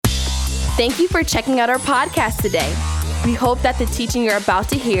Thank you for checking out our podcast today. We hope that the teaching you're about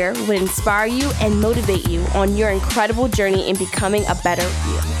to hear will inspire you and motivate you on your incredible journey in becoming a better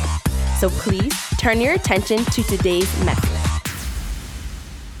you. So please turn your attention to today's message.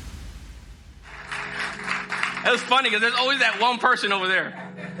 It was funny because there's always that one person over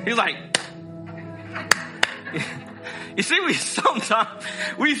there. He's like, you see, we sometimes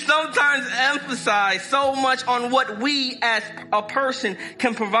emphasize so much on what we as a person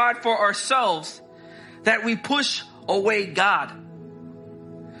can provide for ourselves that we push away God.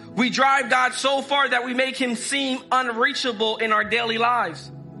 We drive God so far that we make him seem unreachable in our daily lives.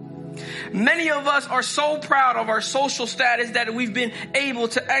 Many of us are so proud of our social status that we've been able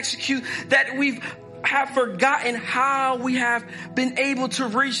to execute that we have forgotten how we have been able to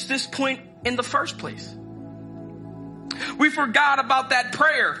reach this point in the first place. We forgot about that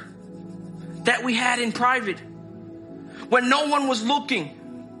prayer that we had in private when no one was looking.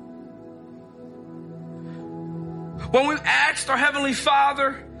 When we asked our Heavenly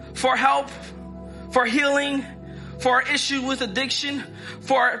Father for help, for healing, for our issue with addiction,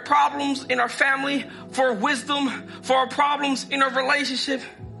 for our problems in our family, for wisdom, for our problems in our relationship,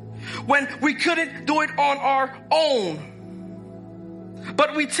 when we couldn't do it on our own.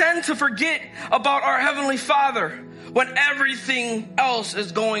 But we tend to forget about our Heavenly Father when everything else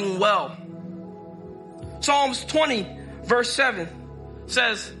is going well. Psalms 20, verse 7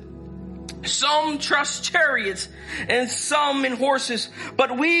 says, some trust chariots and some in horses,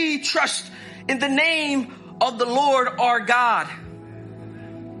 but we trust in the name of the Lord our God.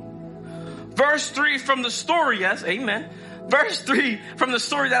 Verse 3 from the story, yes, amen. Verse 3 from the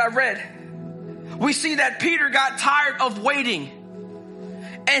story that I read, we see that Peter got tired of waiting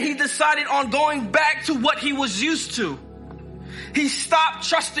and he decided on going back to what he was used to. He stopped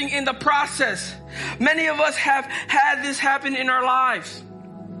trusting in the process. Many of us have had this happen in our lives,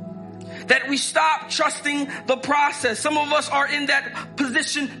 that we stop trusting the process. Some of us are in that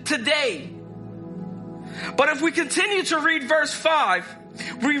position today. But if we continue to read verse 5,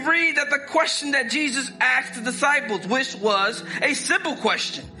 we read that the question that Jesus asked the disciples, which was a simple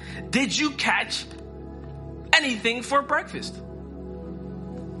question: did you catch anything for breakfast?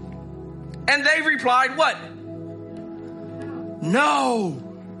 And they replied, what? No.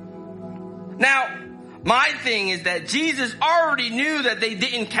 Now, my thing is that Jesus already knew that they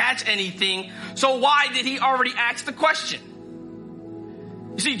didn't catch anything, so why did he already ask the question?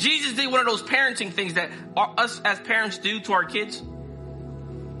 You see, Jesus did one of those parenting things that us as parents do to our kids.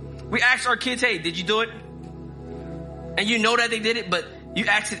 We ask our kids, hey, did you do it? And you know that they did it, but you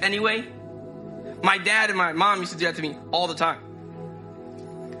asked it anyway. My dad and my mom used to do that to me all the time.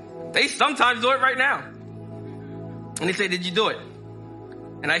 They sometimes do it right now. And they say, did you do it?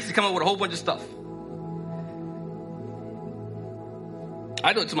 And I used to come up with a whole bunch of stuff.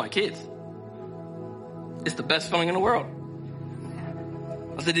 I do it to my kids. It's the best feeling in the world.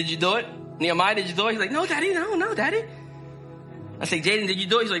 I said, did you do it? Nehemiah, did you do it? He's like, no, Daddy, no, Daddy. I say, Jaden, did you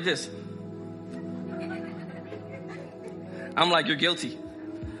do it? He's like this. I'm like, you're guilty.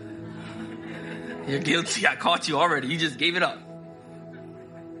 You're guilty. I caught you already. You just gave it up.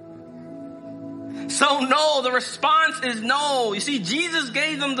 So no, the response is no. You see, Jesus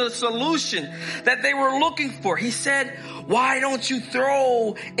gave them the solution that they were looking for. He said, why don't you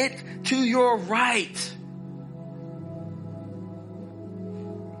throw it to your right?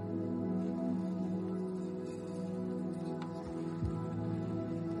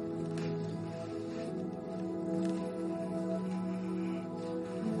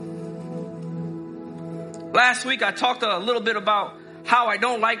 Last week, I talked a little bit about how I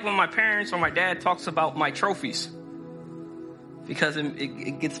don't like when my parents or my dad talks about my trophies, because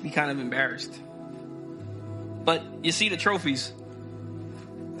it gets me kind of embarrassed. But you see the trophies,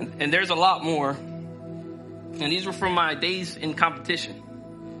 and there's a lot more. And these were from my days in competition.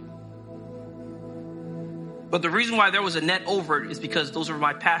 But the reason why there was a net over it is because those were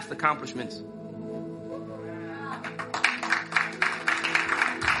my past accomplishments.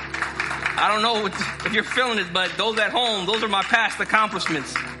 I don't know if you're feeling it, but those at home, those are my past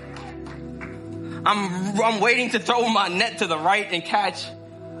accomplishments. I'm waiting to throw my net to the right and catch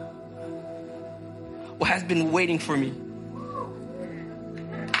what has been waiting for me.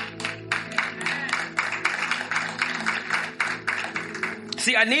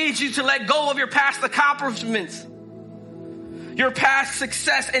 See, I need you to let go of your past accomplishments, your past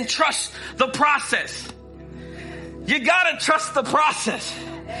success, and trust the process. You gotta trust the process.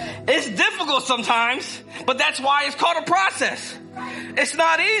 It's difficult sometimes, but that's why it's called a process. It's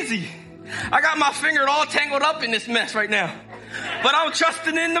not easy. I got my finger all tangled up in this mess right now, but I'm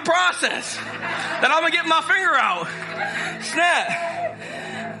trusting in the process that I'm gonna get my finger out. Snap.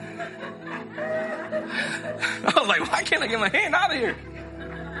 like, why can't I get my hand out of here?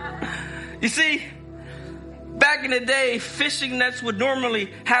 You see, back in the day, fishing nets would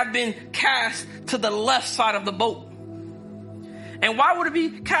normally have been cast to the left side of the boat. And why would it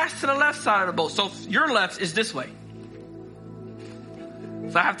be cast to the left side of the boat? So your left is this way.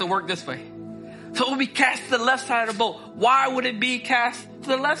 So I have to work this way. So it would be cast to the left side of the boat. Why would it be cast to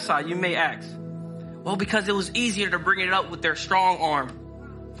the left side, you may ask? Well, because it was easier to bring it up with their strong arm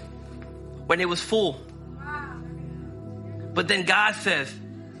when it was full. But then God says,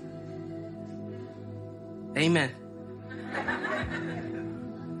 amen.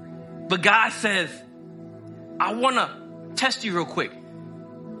 But God says, I want to test you real quick.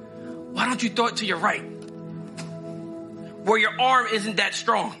 Why don't you throw it to your right? Where your arm isn't that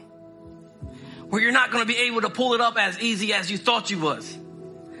strong. Where you're not going to be able to pull it up as easy as you thought you was.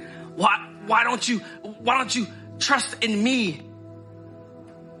 Why don't you trust in me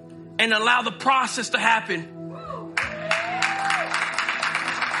and allow the process to happen?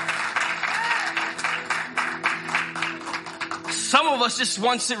 Some of us just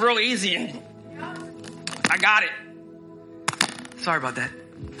wants it real easy and I got it. Sorry about that.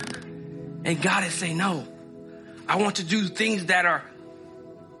 And God is saying, no, I want to do things that are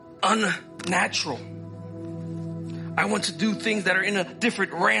unnatural. I want to do things that are in a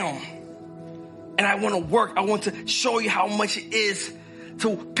different realm. And I want to work. I want to show you how much it is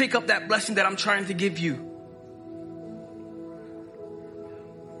to pick up that blessing that I'm trying to give you.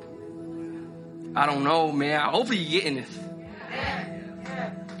 I don't know, man. Hopefully you're getting this.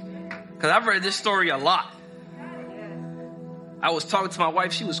 Because I've read this story a lot. I was talking to my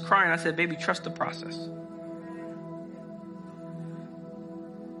wife. She was crying. I said, baby, trust the process.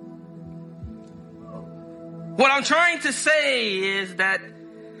 What I'm trying to say is that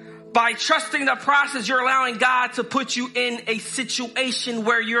by trusting the process, you're allowing God to put you in a situation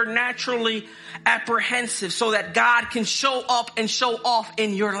where you're naturally apprehensive so that God can show up and show off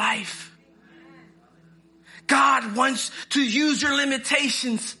in your life. God wants to use your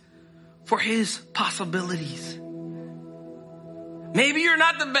limitations for his possibilities. Maybe you're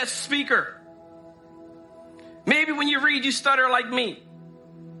not the best speaker. Maybe when you read, you stutter like me.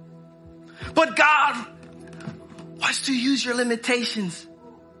 But God wants to use your limitations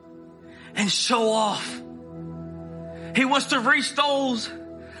and show off. He wants to reach those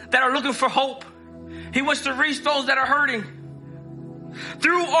that are looking for hope. He wants to reach those that are hurting.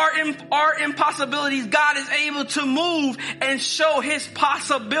 Through our impossibilities, God is able to move and show his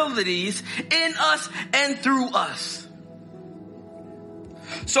possibilities in us and through us.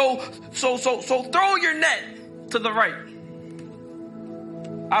 So throw your net to the right.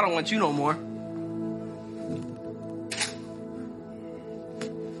 I don't want you no more.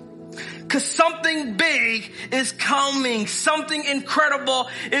 Because something big is coming. Something incredible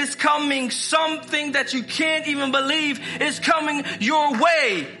is coming. Something that you can't even believe is coming your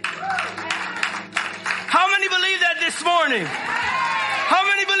way. How many believe that this morning? How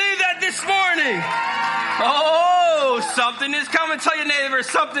many believe that this morning? Oh, something is coming. Tell your neighbor,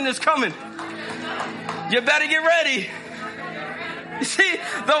 something is coming. You better get ready. You see,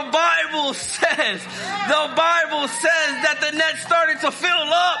 the Bible says that the net started to fill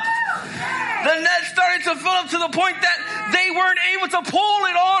up. The net started to fill up to the point that they weren't able to pull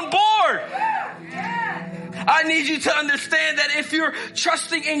it on board. I need you to understand that if you're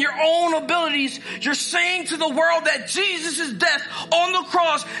trusting in your own abilities, you're saying to the world that Jesus' death on the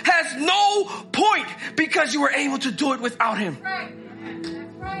cross has no point because you were able to do it without him.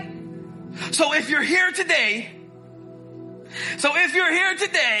 So if you're here today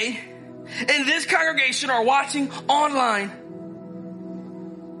in this congregation or watching online,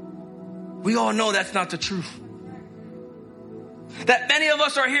 we all know that's not the truth. That many of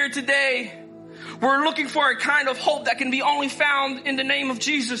us are here today, we're looking for a kind of hope that can be only found in the name of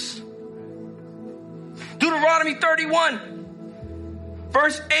Jesus. Deuteronomy 31,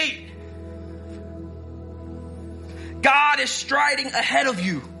 verse 8. God is striding ahead of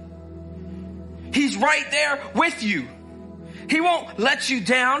you. He's right there with you. He won't let you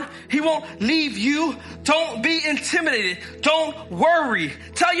down. He won't leave you. Don't be intimidated. Don't worry.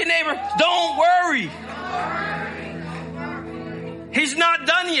 Tell your neighbor, don't worry. He's not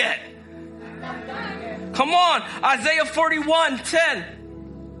done yet. Come on. Isaiah 41:10.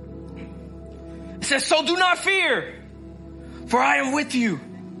 It says, so do not fear, for I am with you.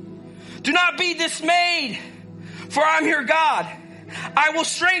 Do not be dismayed, for I'm your God. I will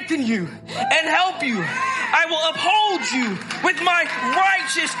strengthen you and help you. I will uphold you with my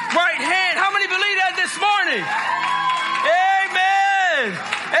righteous right hand. How many believe that this morning? Amen.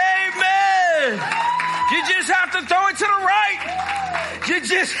 Amen. You just have to throw it to the right. You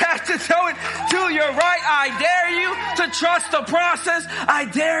just have to throw it to your right. I dare you to trust the process. I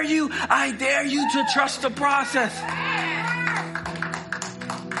dare you to trust the process.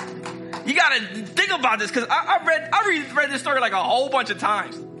 You got to think about this, because I read this story like a whole bunch of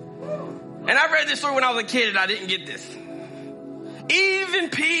times. And I read this story when I was a kid and I didn't get this. Even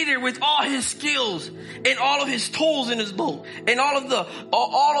Peter, with all his skills and all of his tools in his boat and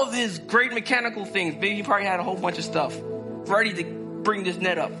all of his great mechanical things, maybe he probably had a whole bunch of stuff ready to bring this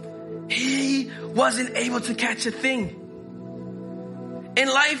net up, he wasn't able to catch a thing. In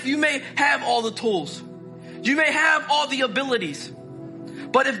life, you may have all the tools. You may have all the abilities.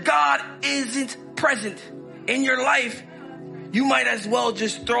 But if God isn't present in your life, you might as well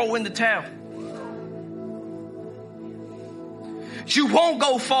just throw in the towel. You won't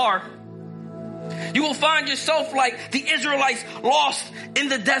go far. You will find yourself like the Israelites lost in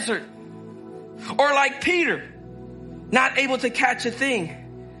the desert. Or like Peter, not able to catch a thing.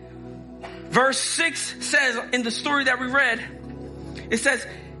 Verse 6 says in the story that we read, it says,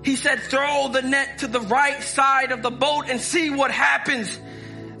 he said, throw the net to the right side of the boat and see what happens.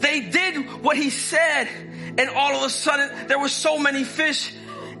 They did what he said, and all of a sudden there were so many fish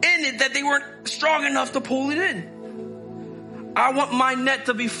in it that they weren't strong enough to pull it in. I want my net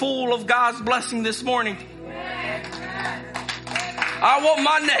to be full of God's blessing this morning. I want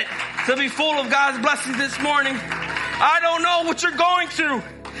my net to be full of God's blessing this morning. I don't know what you're going through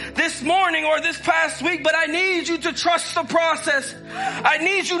this morning or this past week, but I need you to trust the process. I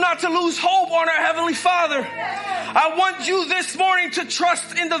need you not to lose hope on our Heavenly Father. I want you this morning to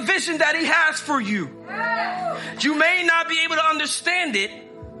trust in the vision that He has for you. You may not be able to understand it,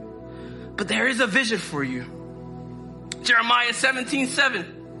 but there is a vision for you. Jeremiah 17:7.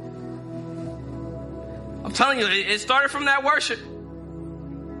 I'm telling you, it started from that worship.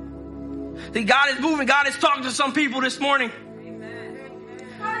 See, God is moving. God is talking to some people this morning.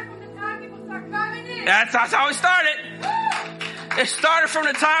 That's how it started. It started from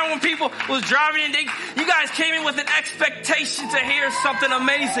the time when people was driving and you guys came in with an expectation to hear something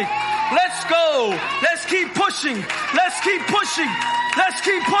amazing. Let's go. Let's keep pushing. Let's keep pushing. Let's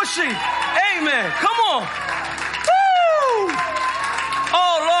keep pushing. Amen. Come on. Woo!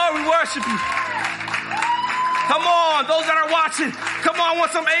 Oh, Lord, we worship you. Come on. Those that are watching, come on. I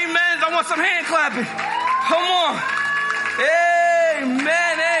want some amens. I want some hand clapping. Come on.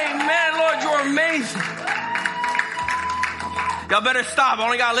 Amen. Amen. Lord, you're amazing. Y'all better stop. I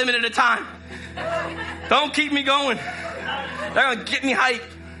only got a limited time. Don't keep me going. They're going to get me hyped.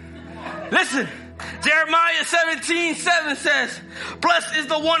 Listen, Jeremiah 17:7 says, blessed is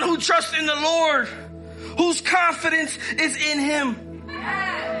the one who trusts in the Lord, whose confidence is in Him.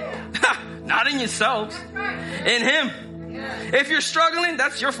 Not in yourselves. In Him. If you're struggling,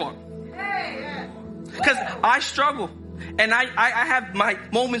 that's your fault. Because I struggle. And I have my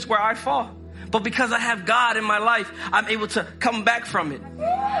moments where I fall. But because I have God in my life, I'm able to come back from it.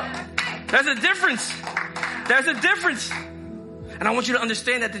 There's a difference. There's a difference. And I want you to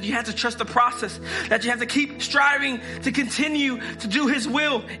understand that you have to trust the process. That you have to keep striving to continue to do His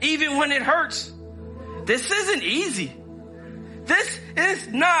will, even when it hurts. This isn't easy. This is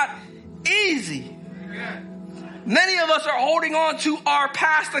not easy. Many of us are holding on to our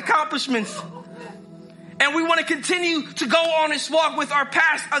past accomplishments. And we want to continue to go on this walk with our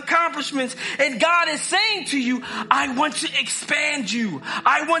past accomplishments. And God is saying to you, I want to expand you.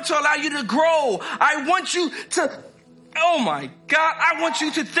 I want to allow you to grow. I want you to, oh my God, I want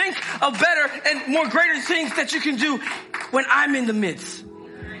you to think of better and more greater things that you can do when I'm in the midst.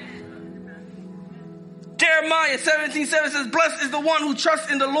 Jeremiah 17:7 says, blessed is the one who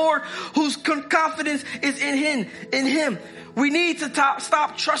trusts in the Lord, whose confidence is in Him. We need to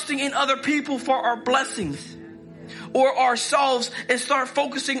stop trusting in other people for our blessings or ourselves and start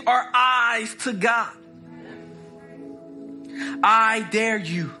focusing our eyes to God. I dare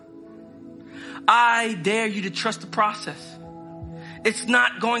you. I dare you to trust the process. It's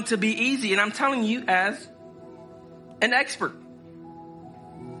not going to be easy. And I'm telling you as an expert.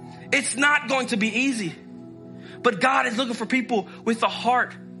 It's not going to be easy. But God is looking for people with a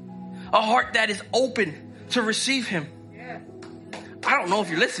heart that is open to receive Him. I don't know if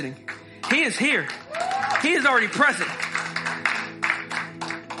you're listening. He is here. He is already present.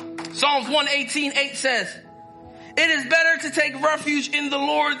 Psalms 118:8 says, it is better to take refuge in the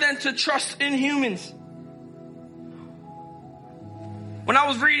Lord than to trust in humans. When I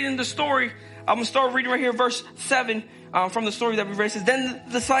was reading the story, I'm going to start reading right here, verse 7 from the story that we read. It says, then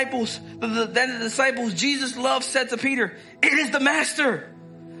the disciples Jesus loved said to Peter, it is the Master.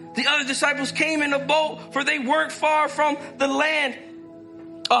 The other disciples came in a boat, for they weren't far from the land,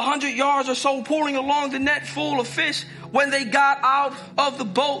 100 yards or so, pulling along the net full of fish. When they got out of the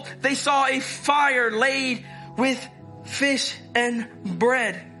boat, they saw a fire laid with fish and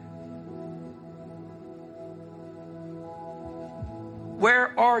bread.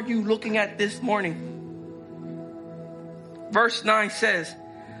 Where are you looking at this morning? Verse 9 says,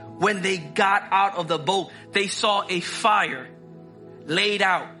 when they got out of the boat, they saw a fire laid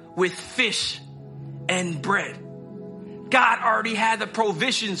out with fish and bread. God already had the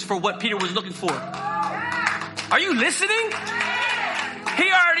provisions for what Peter was looking for. Are you listening?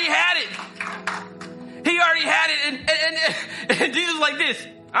 He already had it. He already had it. And Jesus was like this.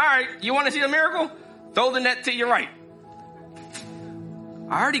 All right, you want to see a miracle? Throw the net to your right.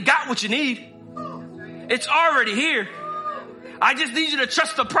 I already got what you need. It's already here. I just need you to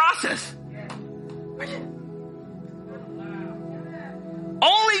trust the process.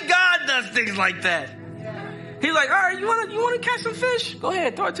 Only God does things like that. He's like, all right, you want to catch some fish? Go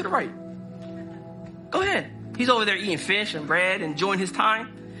ahead, throw it to the right. Go ahead. He's over there eating fish and bread, enjoying his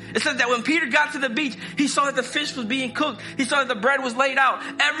time. It says that when Peter got to the beach, he saw that the fish was being cooked. He saw that the bread was laid out.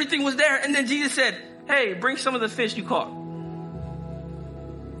 Everything was there. And then Jesus said, hey, bring some of the fish you caught.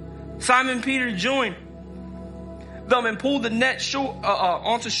 Simon Peter joined them and pulled the net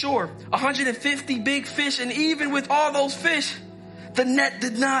onto shore. 150 big fish. And even with all those fish, the net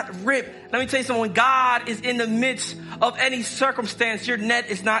did not rip. Let me tell you something. When God is in the midst of any circumstance, your net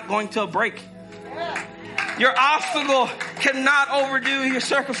is not going to break. Your obstacle cannot overdo your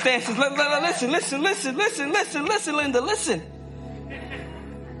circumstances. Listen, Linda, listen.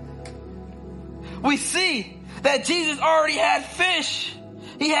 We see that Jesus already had fish.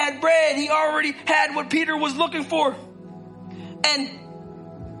 He had bread. He already had what Peter was looking for. And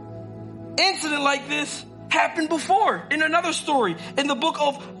incident like this happened before in another story in the book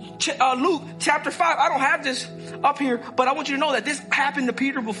of Luke chapter 5. I don't have this up here, but I want you to know that this happened to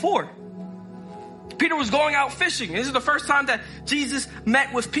Peter before. Peter was going out fishing. This is the first time that Jesus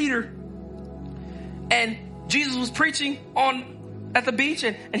met with Peter. And Jesus was preaching at the beach,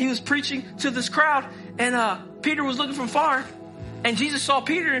 and he was preaching to this crowd. And Peter was looking from far. And Jesus saw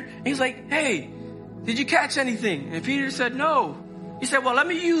Peter, and he's like, hey, did you catch anything? And Peter said, no. He said, well, let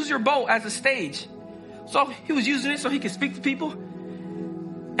me use your boat as a stage. So he was using it so he could speak to people.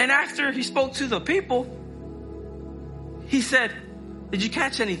 And after he spoke to the people, he said, did you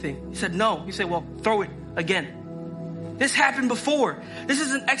catch anything? He said, no. He said, well, throw it again. This happened before. This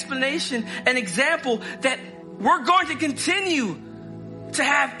is an explanation, an example that we're going to continue to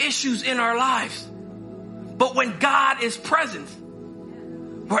have issues in our lives. But when God is present,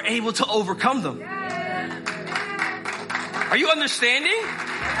 we're able to overcome them. Are you understanding?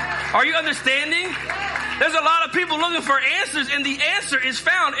 Are you understanding? There's a lot of people looking for answers, and the answer is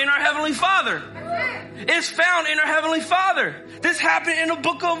found in our Heavenly Father. It's found in our Heavenly Father. This happened in the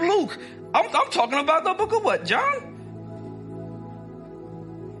book of Luke. I'm talking about the book of what? John?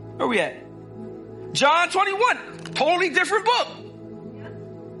 Where are we at? John 21. Totally different book.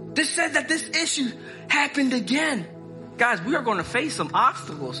 This said that this issue happened again. Guys, we are going to face some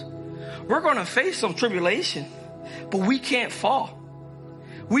obstacles. We're going to face some tribulation. But we can't fall.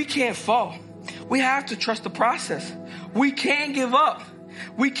 We can't fall. We have to trust the process. We can't give up.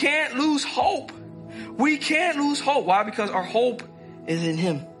 We can't lose hope. We can't lose hope. Why? Because our hope is in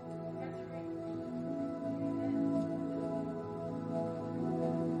Him.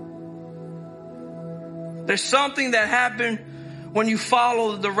 There's something that happened when you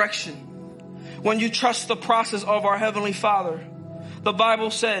follow the direction, when you trust the process of our Heavenly Father. The Bible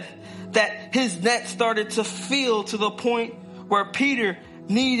said that his net started to fill to the point where Peter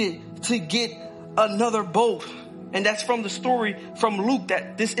needed to get another boat. And that's from the story from Luke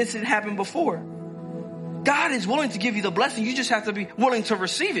that this incident happened before. God is willing to give you the blessing. You just have to be willing to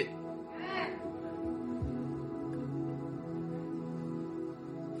receive it.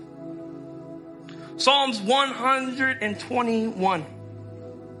 Psalms 121.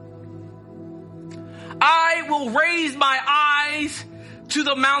 I will raise my eyes to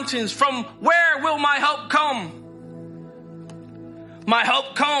the mountains. From where will my help come? My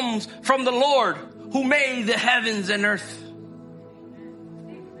help comes from the Lord who made the heavens and earth.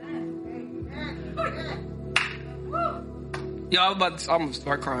 Yeah, I'm going to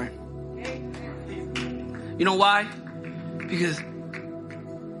start crying. You know why? Because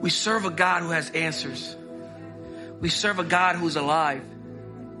we serve a God who has answers. We serve a God who's alive.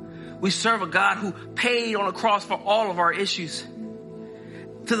 We serve a God who paid on a cross for all of our issues.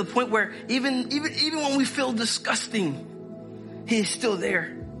 To the point where even when we feel disgusting, He is still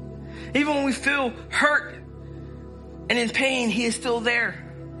there. Even when we feel hurt and in pain, He is still there.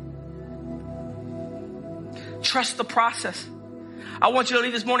 Trust the process. I want you to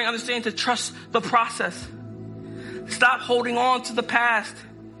leave this morning understanding to trust the process. Stop holding on to the past.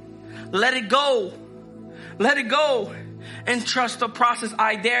 Let it go. Let it go. And trust the process.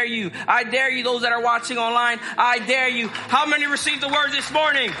 I dare you. I dare you, those that are watching online. I dare you. How many received the word this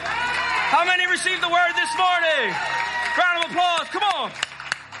morning? How many received the word this morning? Round of applause. Come on.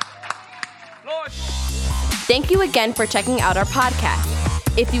 Lord. Thank you again for checking out our podcast.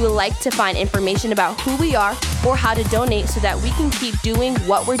 If you would like to find information about who we are or how to donate so that we can keep doing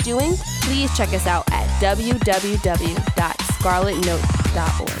what we're doing, please check us out at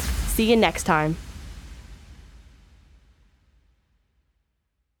www.scarletnote.org. See you next time.